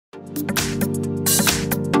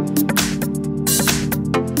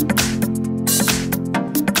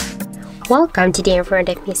Welcome, today in front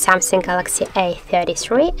of me Samsung Galaxy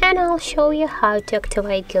A33, and I'll show you how to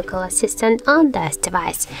activate Google Assistant on this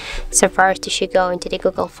device. So first you should go into the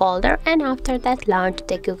Google folder, and after that launch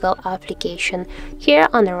the Google application. Here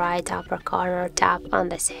on the right upper corner, tap on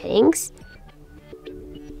the settings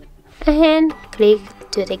and click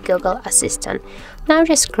to the Google Assistant. Now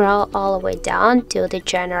just scroll all the way down to the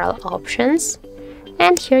general options,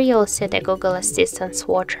 and here you'll see the Google Assistant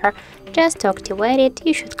switcher. Just to activate it,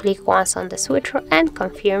 you should click once on the switcher and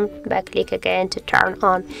confirm by click again to turn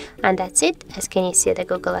on. And that's it. As can you see, the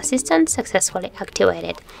Google Assistant successfully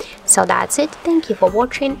activated. So that's it. Thank you for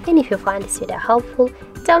watching, and if you find this video helpful,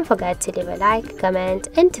 don't forget to leave a like, comment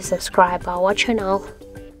and to subscribe our channel.